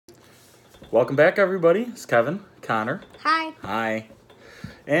Welcome back, everybody. It's Kevin, Connor. Hi. Hi.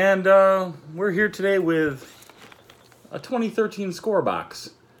 And we're here today with a 2013 score box.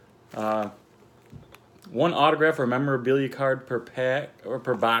 One autograph or memorabilia card per pack, or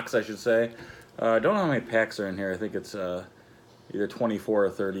per box, I should say. Don't know how many packs are in here. I think it's either 24 or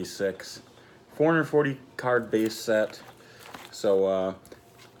 36. 440 card base set. So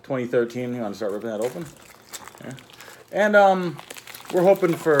 2013, you want to start ripping that open? Yeah. And we're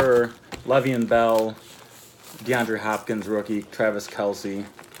hoping for Le'Veon Bell, DeAndre Hopkins rookie, Travis Kelce.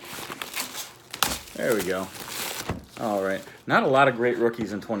 There we go. All right. Not a lot of great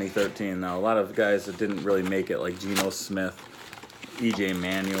rookies in 2013, though. A lot of guys that didn't really make it, like Geno Smith, E.J.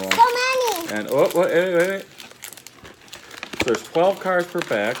 Manuel. So many. And, wait. So there's 12 cards per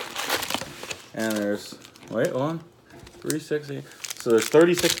pack. And there's, hold on. 3, 6, 8. So there's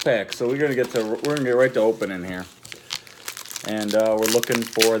 36 packs. So we're gonna get right to opening here. And we're looking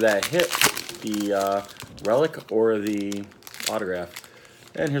for that hit, the relic or the autograph.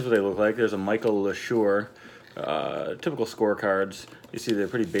 And here's what they look like. There's a Michael LeSure. Typical scorecards. You see they're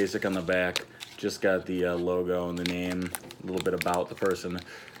pretty basic on the back. Just got the logo and the name, a little bit about the person.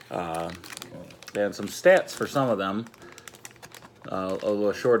 And some stats for some of them.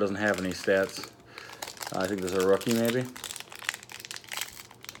 LeSure doesn't have any stats. I think there's a rookie maybe.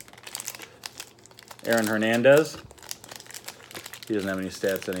 Aaron Hernandez. He doesn't have any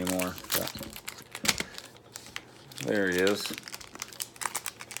stats anymore. So. There he is.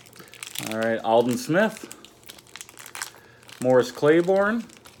 All right, Aldon Smith. Morris Claiborne.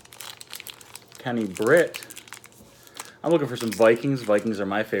 Kenny Britt. I'm looking for some Vikings. Vikings are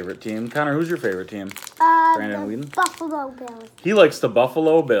my favorite team. Connor, who's your favorite team? Brandon Whedon? Buffalo Bills. He likes the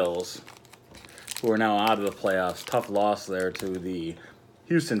Buffalo Bills, who are now out of the playoffs. Tough loss there to the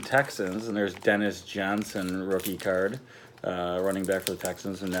Houston Texans. And there's Dennis Johnson rookie card. Running back for the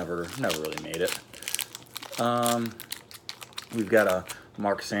Texans, and never really made it. We've got a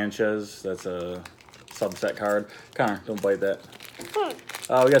Mark Sanchez. That's a subset card. Connor, don't bite that.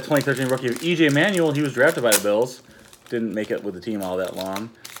 We got 2013 rookie of E.J. Manuel. He was drafted by the Bills. Didn't make it with the team all that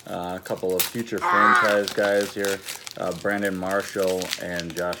long. A couple of future franchise guys here. Brandon Marshall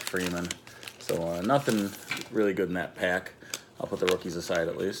and Josh Freeman. So nothing really good in that pack. I'll put the rookies aside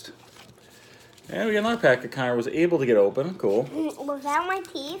at least. And we got another pack that Connor was able to get open. Cool. Without my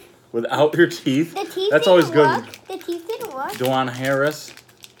teeth. Without your teeth. The teeth That's didn't always good. work. The teeth didn't work. Dwan Harris,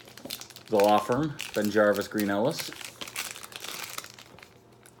 the law firm. Ben Jarvis, Green Ellis.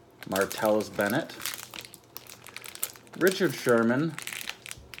 Martellus Bennett. Richard Sherman.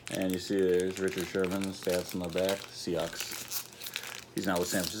 And you see there's Richard Sherman, stats in the back. Seahawks. He's now with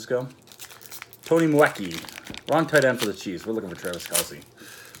San Francisco. Tony Muecki. Wrong tight end for the Chiefs. We're looking for Travis Kelce.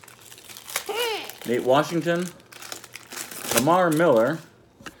 Nate Washington, Lamar Miller,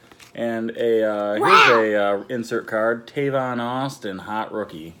 and here's a insert card, Tavon Austin, hot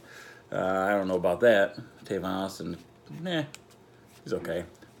rookie. I don't know about that. Tavon Austin, he's okay.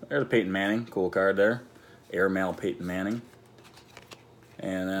 There's a Peyton Manning, cool card there. Airmail Peyton Manning.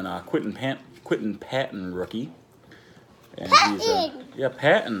 And then Quentin Patton rookie. And Patton!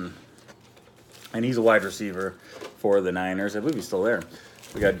 Patton. And he's a wide receiver for the Niners. I believe he's still there.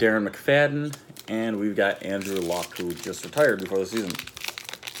 We got Darren McFadden, and we've got Andrew Luck, who just retired before the season.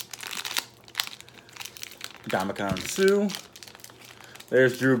 Ndamukong Suh.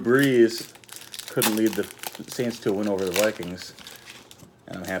 There's Drew Brees. Couldn't lead the Saints to a win over the Vikings,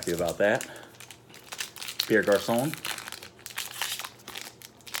 and I'm happy about that. Pierre Garçon.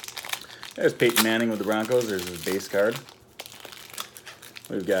 There's Peyton Manning with the Broncos. There's his base card.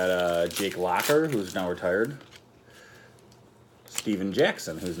 We've got Jake Locker, who's now retired. Steven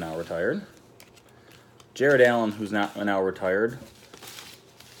Jackson, who's now retired. Jared Allen, who's now retired.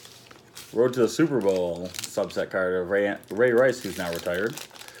 Road to the Super Bowl subset card of Ray Rice, who's now retired.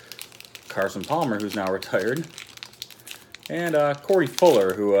 Carson Palmer, who's now retired. And Corey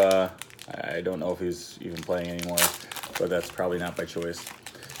Fuller, who I don't know if he's even playing anymore, but that's probably not by choice.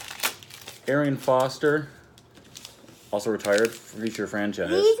 Arian Foster, also retired, future franchise.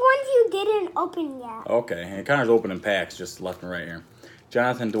 These ones you didn't open yet. Okay, and Connor's opening packs just left and right here.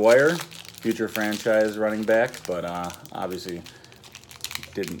 Jonathan Dwyer, future franchise running back, but obviously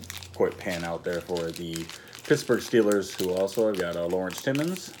didn't quite pan out there for the Pittsburgh Steelers, who also have got Lawrence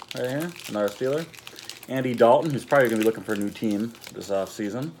Timmons right here, another Steeler. Andy Dalton, who's probably going to be looking for a new team this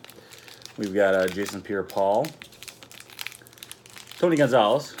offseason. We've got Jason Pierre-Paul. Tony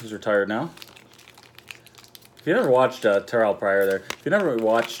Gonzalez, who's retired now. If you never watched Terrell Pryor there, if you never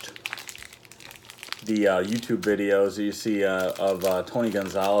watched the YouTube videos that you see of Tony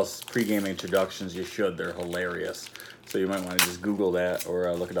Gonzalez pregame introductions, you should. They're hilarious. So you might want to just Google that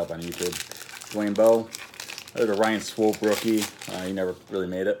or look it up on YouTube. Dwayne Bowe. There's a Ryan Swope rookie. He never really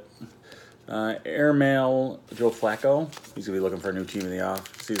made it. Airmail Joe Flacco. He's going to be looking for a new team in the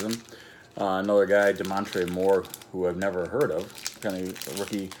off season. Another guy, DeMontre Moore, who I've never heard of. Kind of a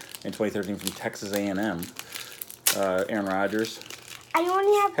rookie in 2013 from Texas A&M. Aaron Rodgers. I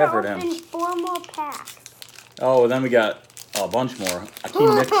only have to Heard open him. 4 more packs. Oh, then we got a bunch more.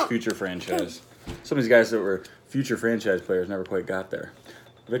 Akeem Nicks, future franchise. Some of these guys that were future franchise players never quite got there.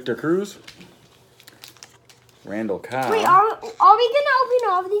 Victor Cruz. Randall Cobb. Wait, are we going to open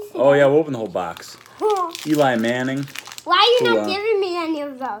all of these together? Oh, yeah, we'll open the whole box. Eli Manning. Why are you Who, not giving me any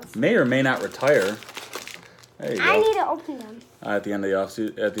of those? May or may not retire. There you go. I need to open them. At the end of the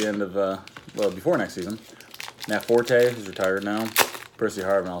offseason, at the end of, well, before next season. Matt Forte is retired now. Percy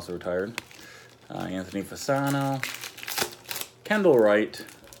Harvin also retired. Anthony Fasano. Kendall Wright.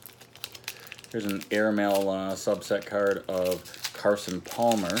 Here's an airmail subset card of Carson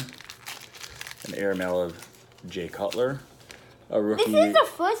Palmer. An airmail of Jay Cutler. A rookie. This is the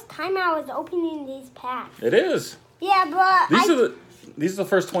first time I was opening these packs. It is. Yeah, but These are the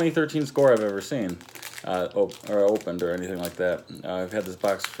first 2013 score I've ever seen, or opened or anything like that. I've had this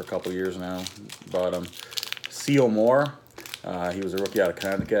box for a couple years now. Bought him. C.O. Moore. He was a rookie out of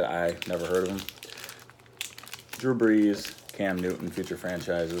Connecticut. I never heard of him. Drew Brees, Cam Newton, future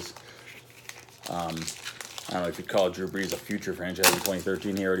franchises. I don't know if you'd call Drew Brees a future franchise in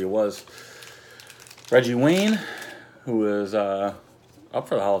 2013. He already was. Reggie Wayne, who is up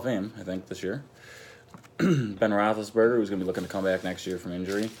for the Hall of Fame, I think, this year. Ben Roethlisberger, who's going to be looking to come back next year from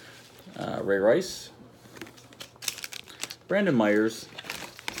injury. Ray Rice. Brandon Myers.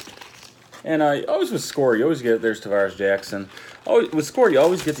 And always with Score, you always get, there's Tavares Jackson. With Score, you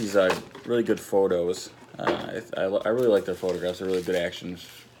always get these really good photos. I really like their photographs. They're really good action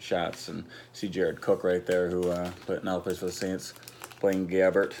shots. And see Jared Cook right there, who now plays for the Saints. Blaine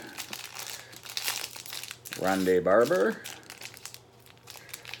Gabbert. Rondé Barber.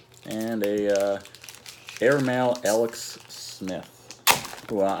 And a airmail Alex Smith.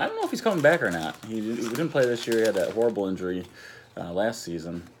 Who, I don't know if he's coming back or not. He didn't play this year. He had that horrible injury last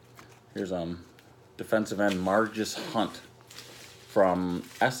season. Here's defensive end Margus Hunt from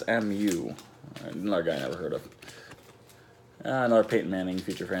SMU. Another guy I never heard of. Another Peyton Manning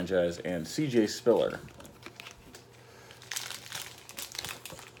future franchise. And C.J. Spiller.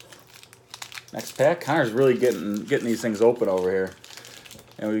 Next pack. Connor's really getting these things open over here.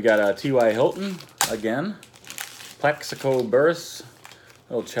 And we've got T.Y. Hilton again. Plaxico Burress.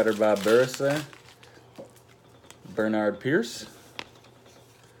 Little Cheddar Bob Burress there. Bernard Pierce.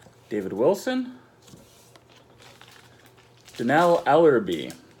 David Wilson. Donnell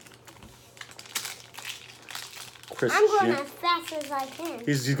Ellerby. I'm going as fast as I can.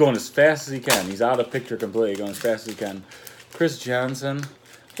 He's going as fast as he can. He's out of picture completely, going as fast as he can. Chris Johnson.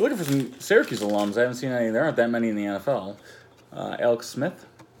 We're looking for some Syracuse alums. I haven't seen any. There aren't that many in the NFL. Alex Smith.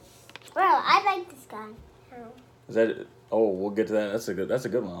 Well, I like this guy. Is that? Oh, we'll get to that. That's a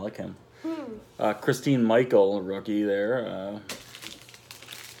good one. I like him. Christine Michael, rookie there. I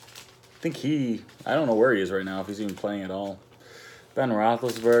think I don't know where he is right now, if he's even playing at all. Ben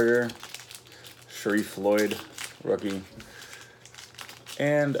Roethlisberger. Sharif Floyd, rookie.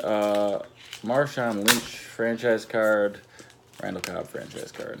 And Marshawn Lynch, franchise card. Randall Cobb,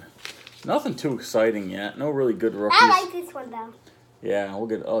 franchise card. Nothing too exciting yet. No really good rookies. I like this one, though. Yeah, we'll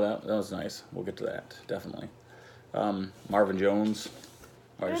get... Oh, that was nice. We'll get to that, definitely. Marvin Jones.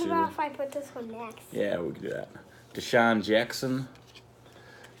 What about if I put this one next? Yeah, we can do that. Deshaun Jackson.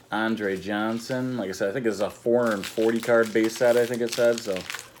 Andre Johnson. Like I said, I think it's a 440 card base set, I think it said. So,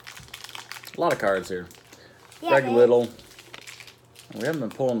 a lot of cards here. Yeah, Greg Little. We haven't been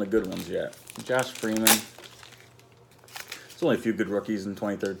pulling the good ones yet. Josh Freeman. There's only a few good rookies in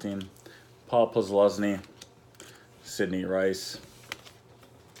 2013. Paul Posluszny. Sidney Rice.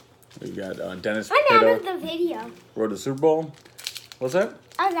 We got Dennis I'm out of Pitta. the video. Road to the Super Bowl. What's that?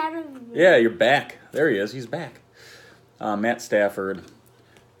 I was out of the video. Yeah, you're back. There he is. He's back. Matt Stafford.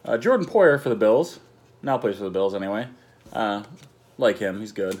 Jordan Poyer for the Bills. Now plays for the Bills anyway. Like him.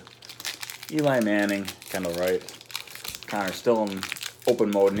 He's good. Eli Manning. Kendall Wright. Connor's still in open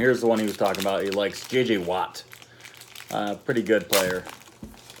mode. And here's the one he was talking about. He likes J.J. Watt. Pretty good player.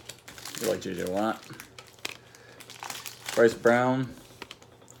 You like J.J. Watt. Bryce Brown.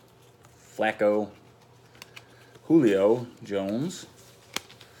 Flacco. Julio Jones.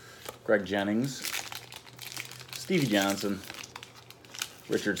 Greg Jennings. Stevie Johnson.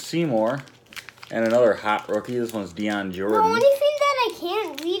 Richard Seymour. And another hot rookie. This one's Deion Jordan. The only thing that I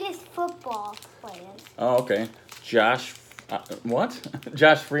can't read is football players. Oh, okay. Josh... what?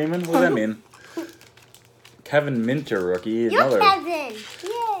 Josh Freeman? What does that mean? Kevin Minter rookie. You're Kevin.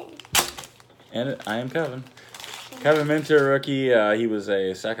 Yay. And I am Kevin. Kevin Minter rookie. He was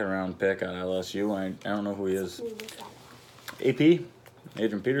a second-round pick on LSU. I don't know who he is. AP,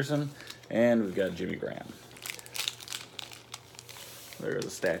 Adrian Peterson, and we've got Jimmy Graham. There's a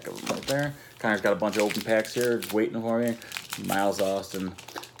stack of them right there. Connor's got a bunch of open packs here, just waiting for me. Miles Austin,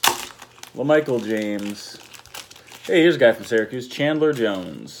 LaMichael James. Hey, here's a guy from Syracuse, Chandler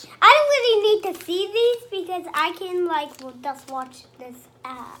Jones. I don't really need to see these because I can just watch this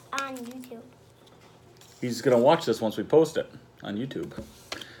on YouTube. He's gonna watch this once we post it on YouTube.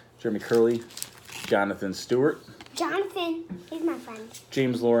 Jeremy Curley, Jonathan Stewart. Jonathan, he's my friend.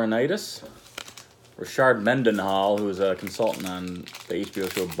 James Laurinaitis. Rashard Mendenhall, who is a consultant on the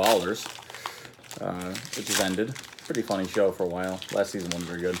HBO show Ballers, which has ended. Pretty funny show for a while. Last season wasn't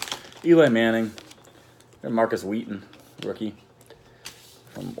very good. Eli Manning. And Marcus Wheaton, rookie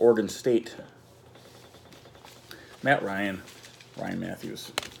from Oregon State. Matt Ryan. Ryan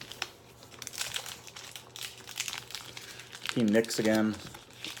Matthews. Team Knicks again.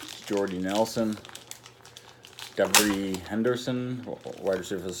 Jordy Nelson. Devery Henderson, wide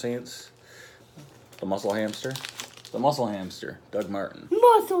receiver for the Saints. The Muscle Hamster. The Muscle Hamster, Doug Martin.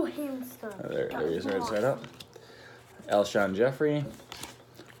 Muscle Hamster. There he is, right side up. Alshon Jeffrey.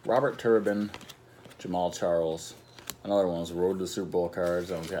 Robert Turbin. Jamal Charles. Another one was Road to the Super Bowl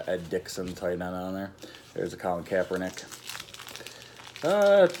cards. We've got Ed Dixon, tight end on there. There's a Colin Kaepernick.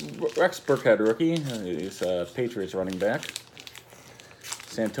 Rex Burkhead, rookie. He's Patriots running back.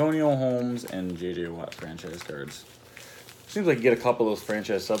 Santonio Holmes and J.J. Watt franchise cards. Seems like you get a couple of those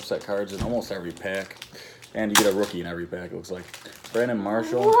franchise subset cards in almost every pack. And you get a rookie in every pack, it looks like. Brandon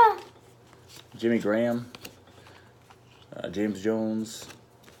Marshall. What? Jimmy Graham. James Jones.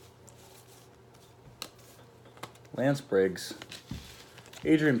 Lance Briggs.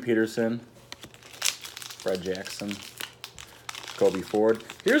 Adrian Peterson. Fred Jackson. Kobe Ford.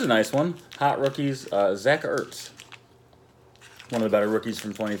 Here's a nice one. Hot rookies. Zach Ertz. One of the better rookies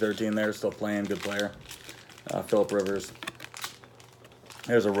from 2013 there. Still playing. Good player. Phillip Rivers.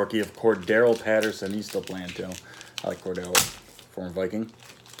 There's a rookie of Cordero Patterson. He's still playing too. I like Cordero. Former Viking.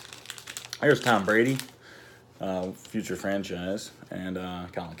 Here's Tom Brady. Future franchise. And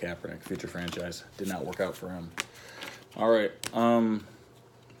Colin Kaepernick. Future franchise. Did not work out for him. All right.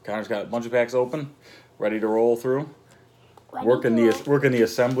 Connor's got a bunch of packs open. Ready to roll through. Working the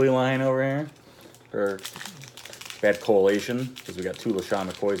assembly line over here. For bad collation, because we got two LaShawn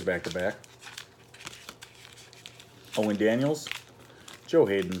McCoys back-to-back. Owen Daniels. Joe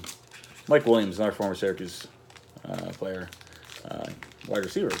Hayden. Mike Williams, another former Syracuse player. Wide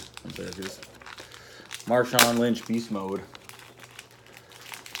receiver from Syracuse. Marshawn Lynch, beast mode.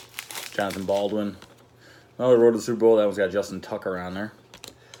 Jonathan Baldwin. Another Road to the Super Bowl. That one's got Justin Tucker on there.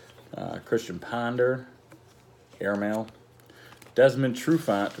 Christian Ponder. Airmail. Desmond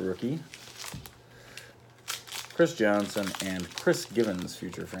Trufant, rookie. Chris Johnson and Chris Givens,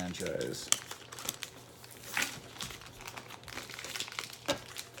 future franchise.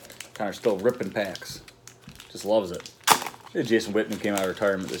 Connor's still ripping packs. Just loves it. Jason Witten, who came out of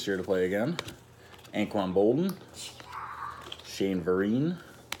retirement this year to play again. Anquan Bolden. Shane Vereen.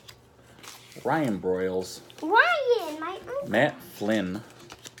 Ryan Broyles. Ryan, my uncle. Matt Flynn.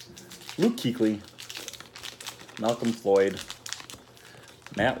 Luke Kuechly. Malcolm Floyd.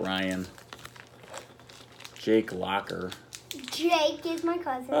 Matt Ryan. Jake Locker. Jake is my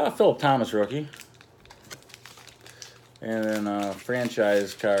cousin. Philip Thomas, rookie. And then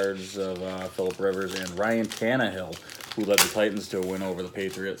franchise cards of Phillip Rivers and Ryan Tannehill, who led the Titans to a win over the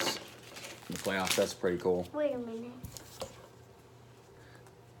Patriots in the playoffs. That's pretty cool. Wait a minute.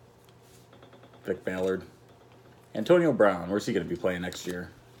 Vic Ballard. Antonio Brown. Where's he going to be playing next year?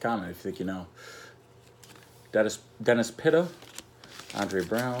 Comment if you think you know. Dennis Pitta. Andre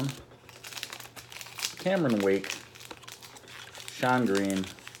Brown. Cameron Wake. Sean Green.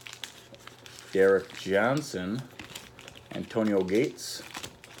 Derek Johnson. Antonio Gates.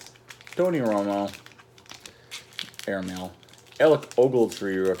 Tony Romo. Airmail. Alec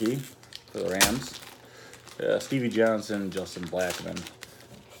Ogletree, rookie for the Rams. Stevie Johnson. Justin Blackman.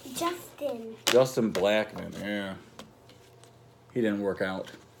 Justin Blackman, yeah. He didn't work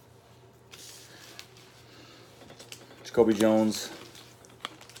out. Jacoby Jones.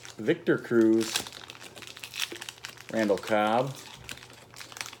 Victor Cruz. Randall Cobb.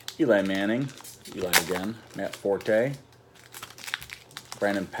 Eli Manning. Eli again. Matt Forte.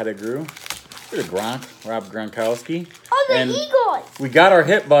 Brandon Pettigrew. There's a Gronk. Rob Gronkowski. Oh, the and Eagles. We got our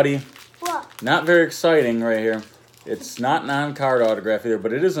hit, buddy. What? Not very exciting right here. It's not non-card autograph either,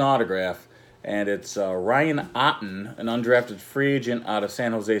 but it is an autograph. And it's Ryan Otten, an undrafted free agent out of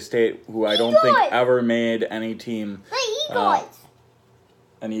San Jose State, who I don't think Eagles! ever made any team. The Eagles.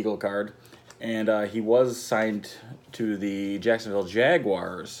 An Eagle card. And he was signed to the Jacksonville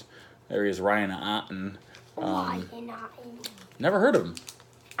Jaguars. There he is, Ryan Otten. Ryan Otten. Never heard of him.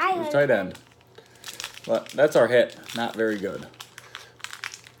 I He's heard tight him. end. But that's our hit. Not very good.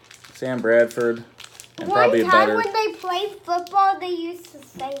 Sam Bradford. And One probably a time better when they played football, they used to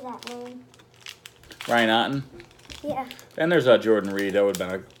say that name. Ryan Otten. Yeah. And there's Jordan Reed. That would have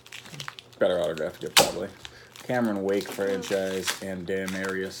been a better autograph to get, probably. Cameron Wake franchise and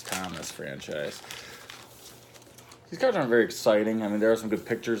Demarius Thomas franchise. These cards aren't very exciting. I mean, there are some good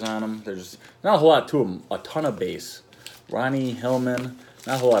pictures on them. There's not a whole lot to them. A ton of base. Ronnie Hillman.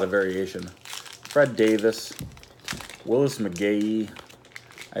 Not a whole lot of variation. Fred Davis. Willis McGahee.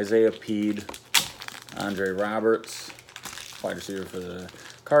 Isaiah Peed. Andre Roberts. Wide receiver for the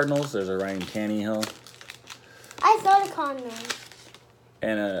Cardinals. There's a Ryan Tannehill. I saw the Cardinals.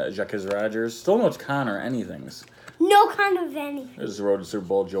 And Jacques Rogers. Still no Connor anythings. No kind of anything. There's the road to Super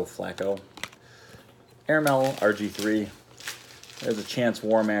Bowl, Joe Flacco. Airmel, RG3. There's a Chance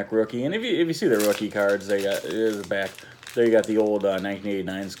Warmack rookie. And if you see the rookie cards, they got it is back. There you got the old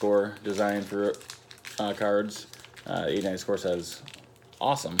 1989 score design for cards. 89 score says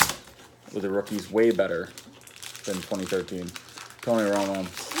awesome, with the rookies way better than 2013. Tony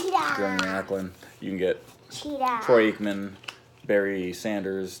Romo, Jeremy Macklin. You can get Cheetah. Troy Aikman, Barry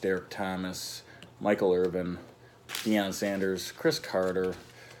Sanders, Derek Thomas, Michael Irvin, Deion Sanders, Chris Carter,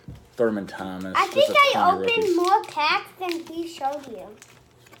 Thurman Thomas. I think Just a I ton of opened rookies. more packs than he showed you.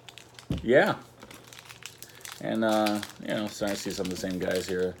 Yeah. And, it's nice to see some of the same guys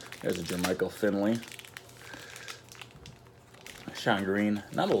here. There's a Jermichael Finley. Sean Green.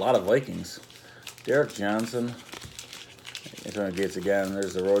 Not a lot of Vikings. Derek Johnson. Antonio Gates again.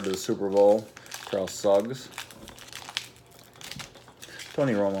 There's the road to the Super Bowl. Charles Suggs.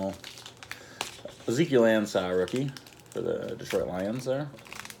 Tony Romo. Ezekiel Ansah, rookie for the Detroit Lions there.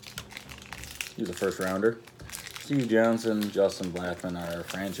 He's a first rounder. Steve Johnson, Justin Blackman are our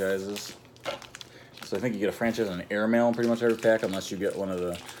franchises. So I think you get a franchise and an airmail in pretty much every pack unless you get one of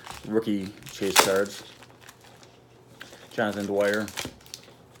the rookie chase cards. Jonathan Dwyer.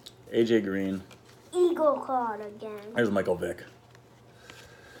 AJ Green. Eagle card again. There's Michael Vick.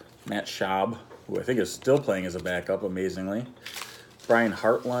 Matt Schaub, who I think is still playing as a backup, amazingly. Brian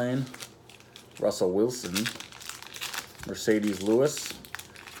Hartline. Russell Wilson. Mercedes Lewis.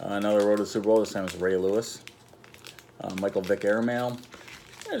 Another road to the Super Bowl. This time it's Ray Lewis. Michael Vick airmail.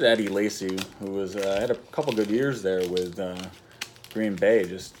 There's Eddie Lacy, who was had a couple good years there with Green Bay.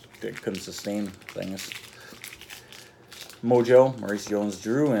 Just couldn't sustain things. Mojo, Maurice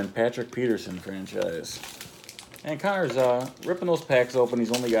Jones-Drew, and Patrick Peterson franchise. And Connor's ripping those packs open.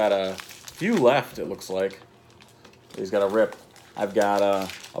 He's only got a few left, it looks like. He's got a rip. I've got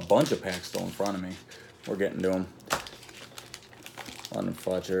a bunch of packs still in front of me. We're getting to them. London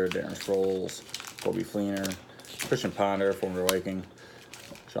Fletcher, Darren Sproles, Kobe Fleener, Christian Ponder, former Viking,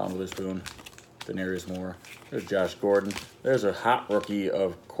 Sean Witherspoon, Denarius Moore. There's Josh Gordon. There's a hot rookie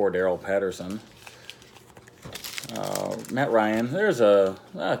of Cordero Patterson. Matt Ryan. There's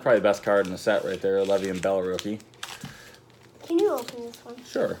probably the best card in the set right there. Le'Veon Bell rookie. Can you open this one?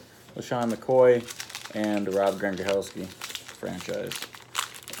 Sure. LaShawn McCoy and Rob Gronkowski franchise.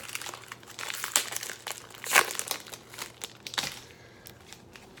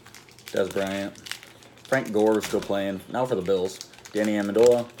 Des Bryant. Frank Gore still playing. Now for the Bills. Danny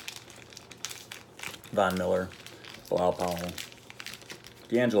Amendola. Von Miller. Bilal Powell.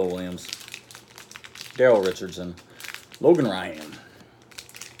 D'Angelo Williams. Daryl Richardson. Logan Ryan.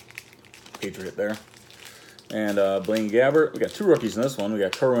 Patriot there. And Blaine Gabbert. We got two rookies in this one. We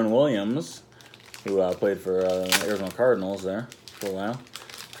got Kerwin Williams, who played for Arizona Cardinals there for a while.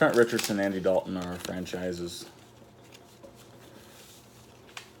 Trent Richardson and Andy Dalton are franchises.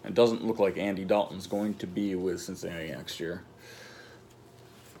 It doesn't look like Andy Dalton's going to be with Cincinnati next year.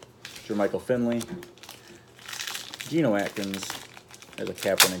 Jermichael Finley. Geno Atkins as a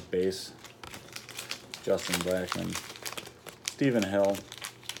Kaepernick base. Justin Blackman. Stephen Hill.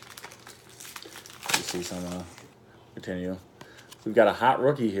 You see some continue. We've got a hot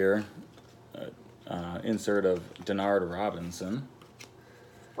rookie here. Insert of Denard Robinson.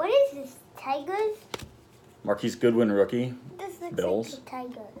 What is this? Tigers? Marquise Goodwin rookie. This looks Bills. like a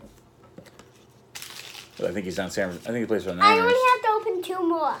tiger. But I think he's on San. I think he plays for the I Niners. only have to open two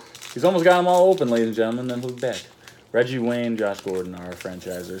more. He's almost got them all open, ladies and gentlemen. Then he'll be back. Reggie Wayne, Josh Gordon are our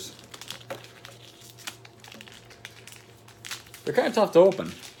franchisers. They're kind of tough to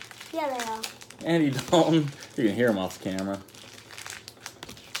open. Yeah, they are. Andy Dalton, you can hear him off the camera.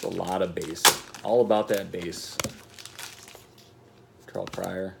 It's a lot of base. All about that base. Terrell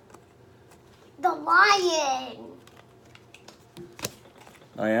Pryor. The Lion.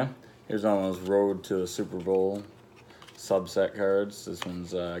 Oh yeah? Here's one of those Road to the Super Bowl subset cards. This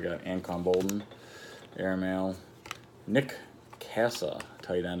one's got Anquan Bolden, Airmail, Nick Casa,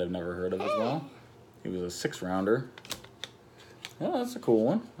 tight end I've never heard of as well. He was a 6-rounder. Yeah, that's a cool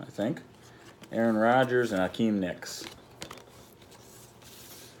one, I think. Aaron Rodgers and Hakeem Nicks.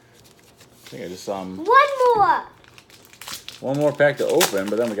 I think I just saw him. One more pack to open,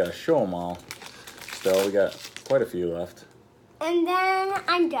 but then we gotta show them all. Still, we got quite a few left. And then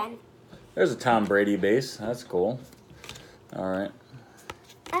I'm done. There's a Tom Brady base. That's cool. All right.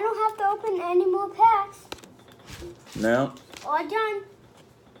 I don't have to open any more packs. No. All done.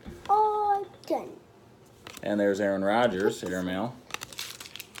 All done. And there's Aaron Rodgers, airmail.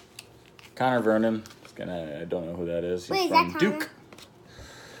 Connor Vernon. I don't know who that is. He's Wait, is from that Connor? Duke.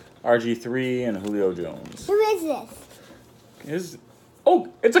 RG3 and Julio Jones. Who is this?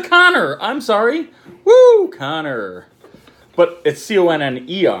 Oh, it's a Connor. I'm sorry. Woo, Connor. But it's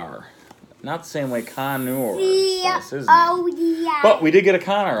Conner. Not the same way Connor. That's his name. Yeah. But we did get a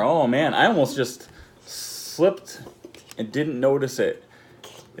Connor. Oh, man. I almost just slipped and didn't notice it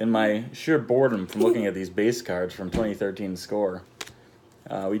in my sheer boredom from looking at these base cards from 2013 score.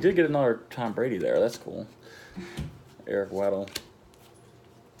 We did get another Tom Brady there. That's cool. Eric Weddle.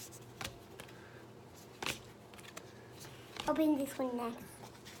 Open this one next.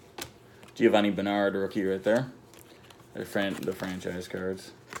 Giovanni Bernard, rookie right there. The franchise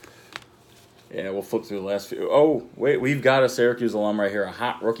cards. Yeah, we'll flip through the last few. Oh, wait, we've got a Syracuse alum right here, a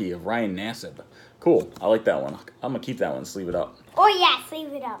hot rookie of Ryan Nassib. Cool, I like that one. I'm going to keep that one, sleeve it up. Oh, yeah,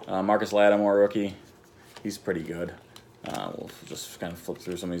 sleeve it up. Marcus Lattimore, rookie. He's pretty good. We'll just kind of flip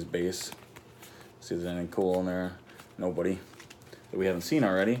through some of these base. See if there's anything cool in there. Nobody that we haven't seen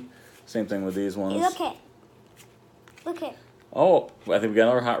already. Same thing with these ones. Look it. Oh, I think we got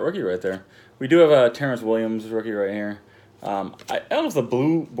another hot rookie right there. We do have a Terrence Williams rookie right here. I don't know if the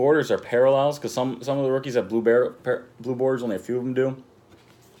blue borders are parallels, because some of the rookies have blue borders, only a few of them do.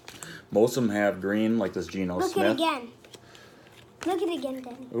 Most of them have green, like this Geno Smith. Look it again. Look it again,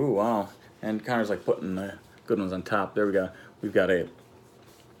 Danny. Ooh, wow. And Connor's like putting the good ones on top. There we go. We've got a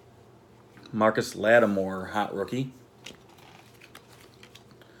Marcus Lattimore hot rookie.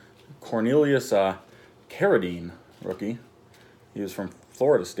 Cornelius Carradine rookie. He was from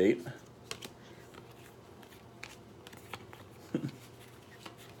Florida State.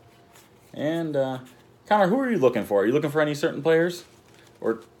 And, Connor, who are you looking for? Are you looking for any certain players?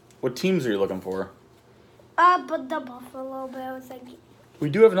 Or what teams are you looking for? But the Buffalo Bills. We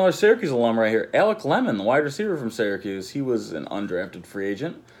do have another Syracuse alum right here. Alec Lemon, the wide receiver from Syracuse. He was an undrafted free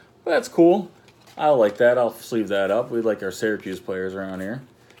agent. But that's cool. I like that. I'll sleeve that up. We like our Syracuse players around here.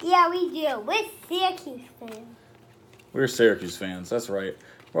 Yeah, we do. We're Syracuse fans. We're Syracuse fans. That's right.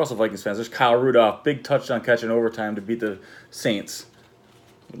 We're also Vikings fans. There's Kyle Rudolph. Big touchdown catch in overtime to beat the Saints.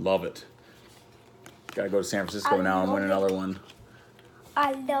 We love it. Got to go to San Francisco now and win another one.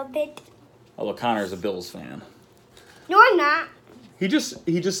 I love it. Although Connor's a Bills fan. No, I'm not. He just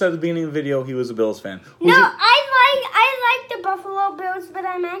said at the beginning of the video he was a Bills fan. I like the Buffalo Bills, but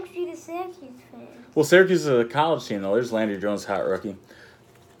I'm actually the Syracuse fan. Well, Syracuse is a college team, though. There's Landry Jones, hot rookie.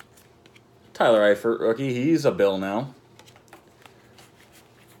 Tyler Eifert, rookie. He's a Bill now.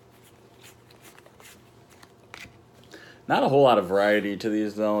 Not a whole lot of variety to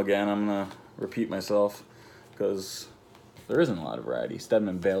these, though. Again, I'm going to repeat myself because there isn't a lot of variety.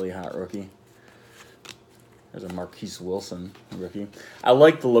 Stedman Bailey, hot rookie. There's a Marquise Wilson rookie. I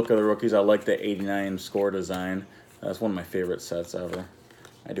like the look of the rookies. I like the 89 score design. That's one of my favorite sets ever.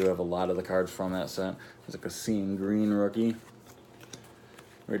 I do have a lot of the cards from that set. There's a Kasim Green rookie.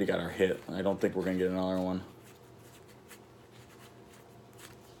 We already got our hit. I don't think we're going to get another one.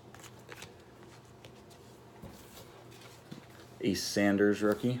 Ace Sanders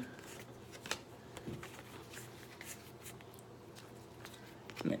rookie.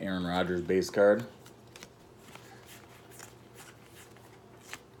 And the Aaron Rodgers base card.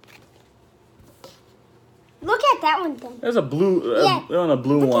 Look at that one, then. There's a blue, one of the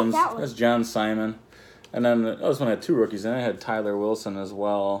blue ones. That one. That's John Simon. And then this one had two rookies in it. It had Tyler Wilson as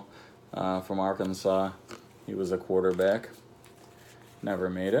well from Arkansas. He was a quarterback.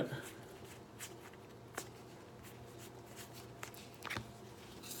 Never made it.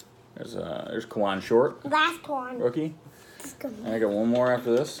 There's Kawan Short. Last one. Rookie. And I got one more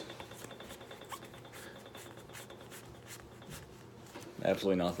after this.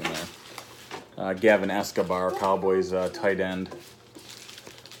 Absolutely nothing there. Gavin Escobar, Cowboys tight end.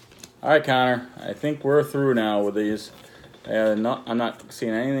 All right, Connor. I think we're through now with these. No, I'm not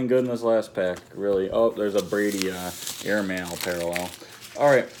seeing anything good in this last pack, really. Oh, there's a Brady airmail parallel. All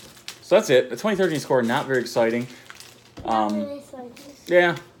right, so that's it. The 2013 score, not very exciting.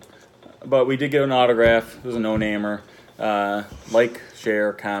 Yeah, but we did get an autograph. It was a no-namer. Like,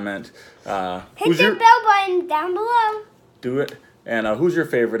 share, comment. Hit the bell button down below. Do it. And who's your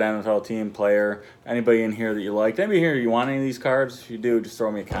favorite NFL team player? Anybody in here that you liked? Anybody here you want any of these cards? If you do, just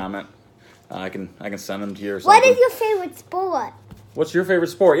throw me a comment. I can send them to you or something. What is your favorite sport? What's your favorite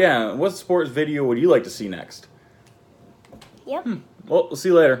sport? Yeah, what sports video would you like to see next? Yep. Well, we'll see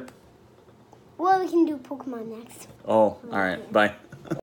you later. Well, we can do Pokemon next. Oh, all right. Bye.